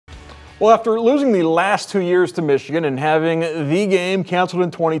Well, after losing the last 2 years to Michigan and having the game canceled in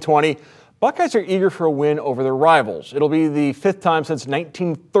 2020, Buckeyes are eager for a win over their rivals. It'll be the 5th time since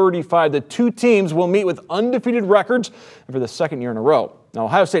 1935 that two teams will meet with undefeated records, and for the 2nd year in a row. Now,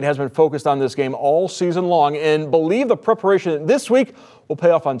 Ohio State has been focused on this game all season long and believe the preparation this week will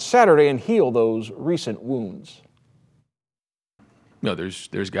pay off on Saturday and heal those recent wounds. You know,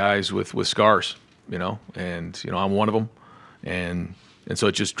 there's guys with scars, and I'm one of them, and so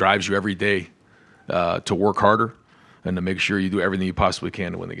it just drives you every day to work harder and to make sure you do everything you possibly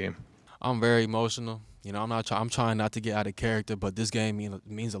can to win the game. I'm very emotional. I'm trying not to get out of character, but this game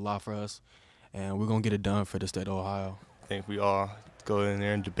means a lot for us, and we're gonna get it done for the state of Ohio. I think we all go in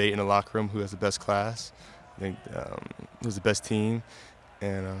there and debate in the locker room who has the best class. I think who's the best team,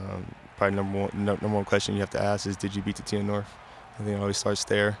 and probably number one question you have to ask is, did you beat the team North? I think it always starts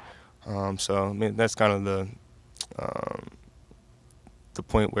there. So I mean, that's kind of the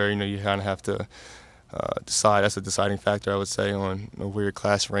point where you kind of have to decide. That's a deciding factor, I would say, on where your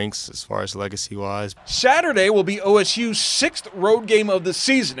class ranks as far as legacy-wise. Saturday will be OSU's 6th road game of the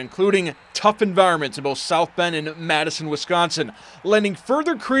season, including tough environments in both South Bend and Madison, Wisconsin, lending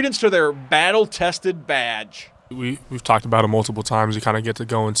further credence to their battle-tested badge. We've talked about it multiple times. You kind of get to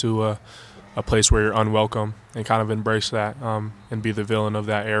go into a place where you're unwelcome and kind of embrace that and be the villain of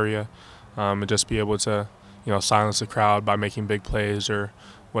that area, and just be able to silence the crowd by making big plays or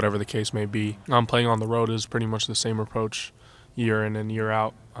whatever the case may be. Playing on the road is pretty much the same approach year in and year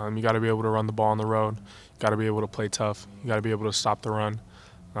out. You got to be able to run the ball on the road. You got to be able to play tough. You got to be able to stop the run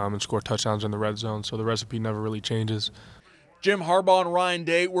and score touchdowns in the red zone. So the recipe never really changes. Jim Harbaugh and Ryan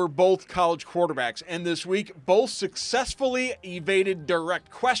Day were both college quarterbacks, and this week both successfully evaded direct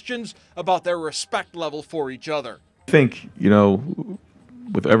questions about their respect level for each other. I think,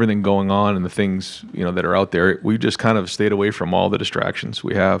 with everything going on and the things, that are out there, we just kind of stayed away from all the distractions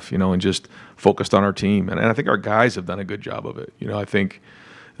we have, and just focused on our team. And I think our guys have done a good job of it. I think,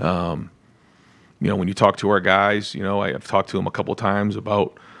 when you talk to our guys, I've talked to them a couple of times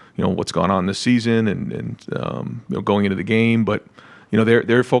about, what's gone on this season and going into the game. But,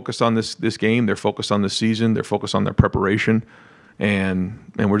 they're focused on this game. They're focused on this season. They're focused on their preparation. And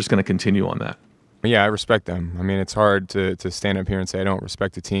we're just going to continue on that. Yeah, I respect them. I mean, it's hard to stand up here and say I don't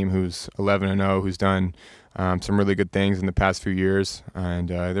respect a team who's 11-0, who's done some really good things in the past few years, and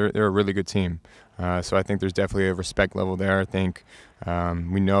they're a really good team. So I think there's definitely a respect level there. I think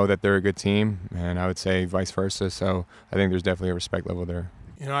we know that they're a good team, and I would say vice versa. So I think there's definitely a respect level there.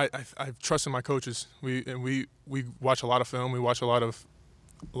 I've trusted my coaches. We watch a lot of film. We watch a lot of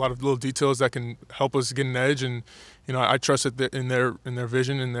little details that can help us get an edge, and I trust that in their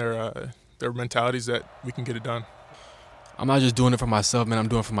vision and their mentalities that we can get it done. I'm not just doing it for myself, man. I'm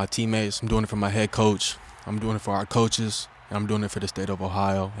doing it for my teammates. I'm doing it for my head coach. I'm doing it for our coaches, and I'm doing it for the state of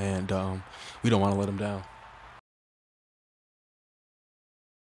Ohio, and we don't want to let them down.